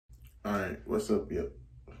All right, what's up, yep?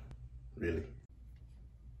 Really?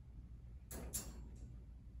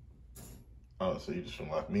 Oh, so you just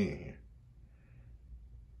gonna lock me in here?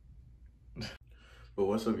 But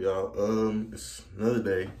what's up, y'all? It's another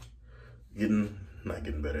day. Not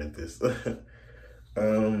getting better at this.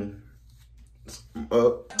 I'm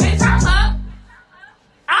up. Bitch, I'm up.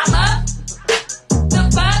 I'm up. The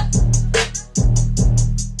fuck?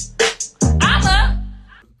 I'm up.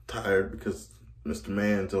 Tired because Mr.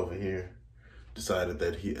 Man's over here decided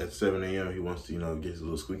that at 7 a.m. he wants to, get his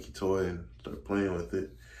little squeaky toy and start playing with it.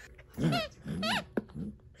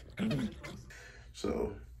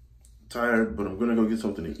 So tired, but I'm gonna go get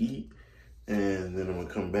something to eat, and then I'm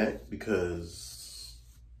gonna come back because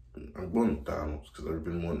I'm going to McDonald's because I've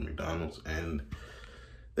been wanting McDonald's, and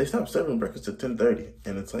they stopped serving breakfast at 10:30,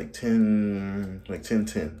 and it's like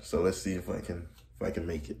 10:10. So let's see if I can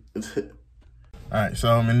make it. All right,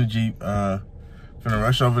 so I'm in the Jeep. Gonna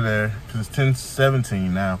rush over there because it's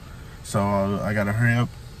 10:17 now, so I gotta hurry up.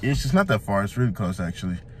 It's just not that far. It's really close,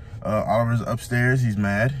 actually. Oliver's upstairs. He's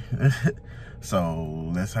mad.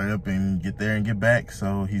 So let's hurry up and get there and get back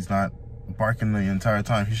so he's not barking the entire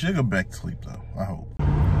time. He should go back to sleep, though, I hope.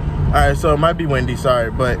 All right, so it might be windy,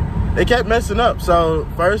 sorry, but they kept messing up. So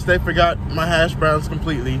first they forgot my hash browns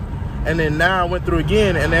completely, and then now I went through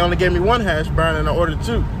again and they only gave me one hash brown and I ordered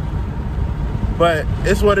two. But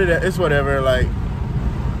it's whatever. Like,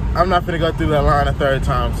 I'm not gonna go through that line a third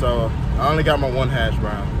time, so I only got my one hash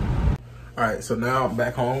brown. All right, so now I'm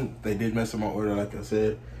back home. They did mess up my order, like I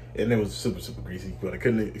said, and it was super greasy, but I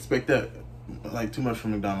couldn't expect that, like, too much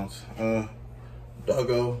from McDonald's.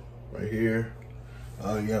 Doggo right here.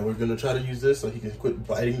 Yeah, we're gonna try to use this so he can quit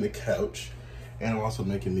biting the couch, and I'm also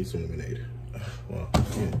making me some lemonade. Well,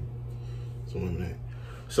 yeah, some lemonade.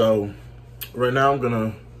 So right now I'm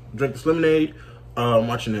gonna drink this lemonade. I'm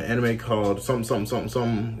watching an anime called something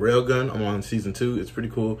Railgun. I'm on season 2. It's pretty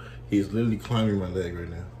cool. He's literally climbing my leg right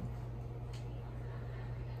now.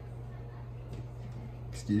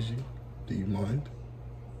 Excuse you? Do you mind?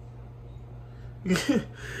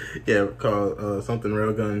 Yeah, called something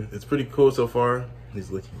Railgun. It's pretty cool so far.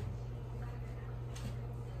 He's licking.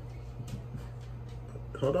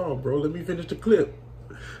 Hold on, bro. Let me finish the clip.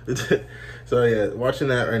 So yeah, watching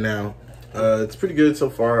that right now. It's pretty good so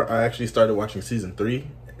far. I actually started watching season 3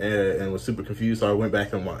 and was super confused, so I went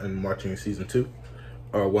back and watching season 2,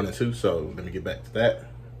 or 1 and 2. So let me get back to that.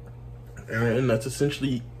 And that's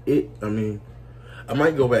essentially it. I mean, I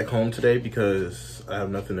might go back home today because I have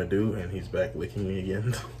nothing to do, and he's back licking me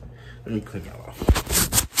again. Let me clean that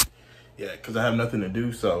off. Yeah, because I have nothing to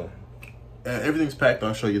do, so everything's packed.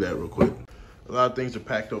 I'll show you that real quick. A lot of things are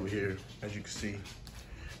packed over here, as you can see.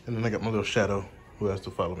 And then I got my little shadow who has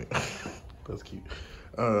to follow me. That's cute.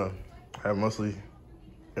 I have mostly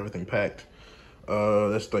everything packed.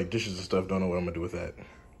 That's like dishes and stuff. Don't know what I'm gonna do with that.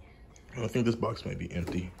 I think this box may be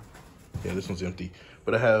empty. Yeah, this one's empty.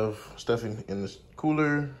 But I have stuff in this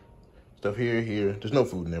cooler, stuff here. There's no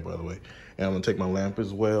food in there, by the way. And I'm gonna take my lamp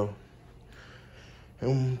as well.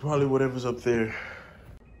 And probably whatever's up there.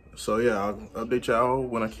 So yeah, I'll update y'all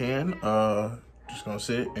when I can. Just gonna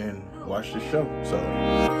sit and watch the show. So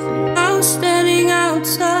I was standing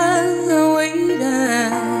outside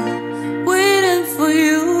waiting for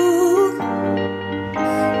you.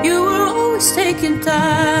 You were always taking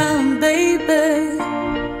time, baby,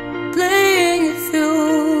 playing it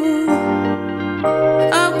through.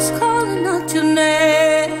 I was calling out your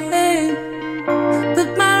name,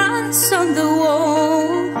 but my eyes on the wall.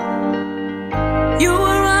 You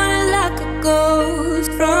were running like a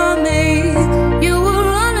ghost from me. You were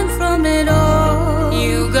running from it all.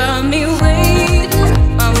 You got me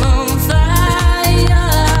waiting. I'm on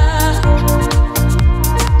fire.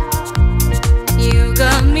 You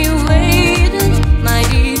got me waiting. My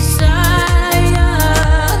desire.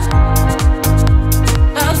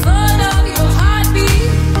 I follow your heartbeat.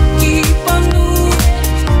 Keep on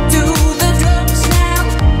moving. Do the drums now.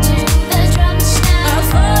 I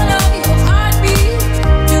follow your heartbeat.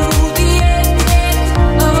 To the ending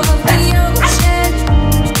of the ocean.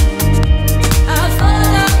 I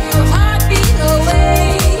follow your heartbeat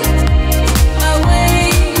away. I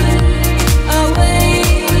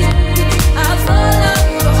follow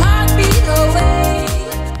your heartbeat away.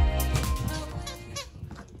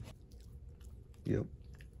 yep.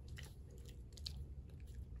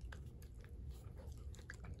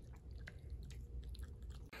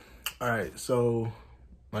 All right, so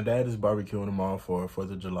my dad is barbecuing tomorrow for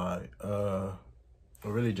 4th of July.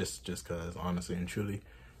 Really just cause, honestly and truly,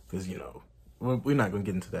 because we're not gonna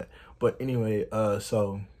get into that. But anyway,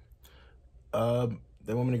 so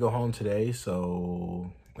they want me to go home today,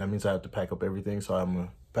 so that means I have to pack up everything. So I'm gonna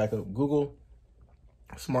back up Google,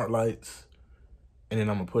 smart lights, and then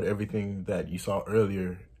I'm gonna put everything that you saw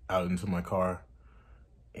earlier out into my car.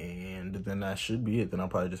 And then that should be it. Then I'll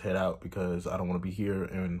probably just head out because I don't want to be here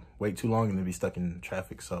and wait too long and then be stuck in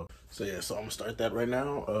traffic. So yeah, so I'm gonna start that right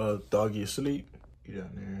now. Doggy asleep. He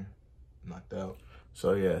down there, knocked out.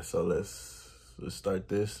 So yeah, so let's start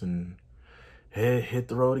this and hit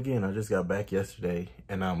the road again. I just got back yesterday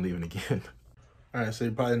and now I'm leaving again. All right, so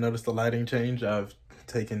you probably noticed the lighting change. I've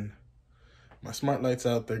taken my smart lights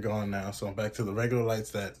out, they're gone now. So I'm back to the regular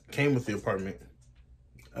lights that came with the apartment.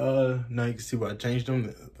 Now you can see why I changed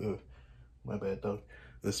them. My bad though.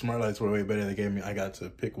 The smart lights were way better. They gave me, I got to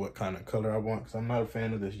pick what kind of color I want because I'm not a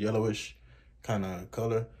fan of this yellowish kind of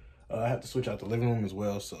color. I have to switch out the living room as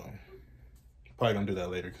well, so probably gonna do that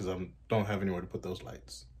later because I don't have anywhere to put those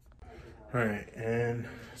lights. All right, and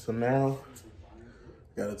so now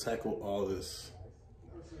gotta tackle all this.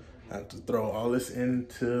 I have to throw all this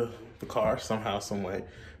into the car somehow, some way.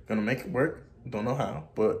 Gonna make it work. Don't know how,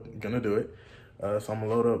 but gonna do it. So I'm gonna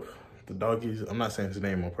load up the doggies. I'm not saying his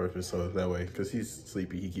name on purpose, so that way, because he's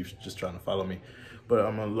sleepy, he keeps just trying to follow me. But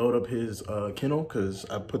I'm gonna load up his kennel because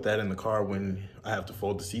I put that in the car when I have to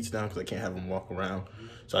fold the seats down because I can't have him walk around.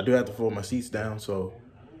 So I do have to fold my seats down. So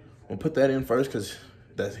we'll put that in first because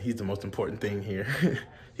he's the most important thing here.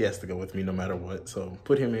 He has to go with me no matter what. So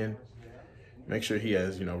put him in, make sure he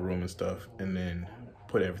has, room and stuff, and then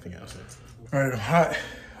put everything else in. All right, I'm hot,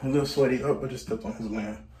 a little sweaty. Oh, I just stepped on his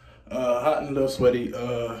lamb. Hot and a little sweaty.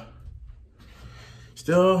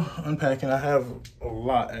 Still unpacking. I have a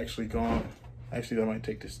lot actually gone. Actually, I might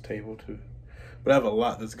take this table too. But I have a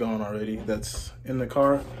lot that's gone already that's in the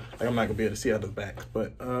car. Like I'm not gonna be able to see out the back,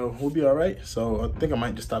 but we'll be all right. So I think I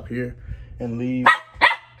might just stop here and leave.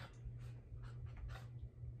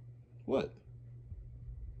 What?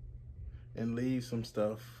 And leave some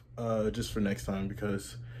stuff just for next time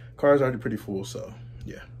because car's already pretty full, so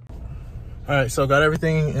yeah. All right, so got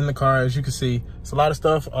everything in the car. As you can see, it's a lot of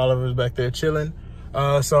stuff. Oliver's back there chilling.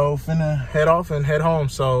 So finna head off and head home.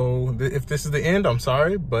 So if this is the end, I'm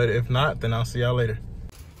sorry, but if not, then I'll see y'all later.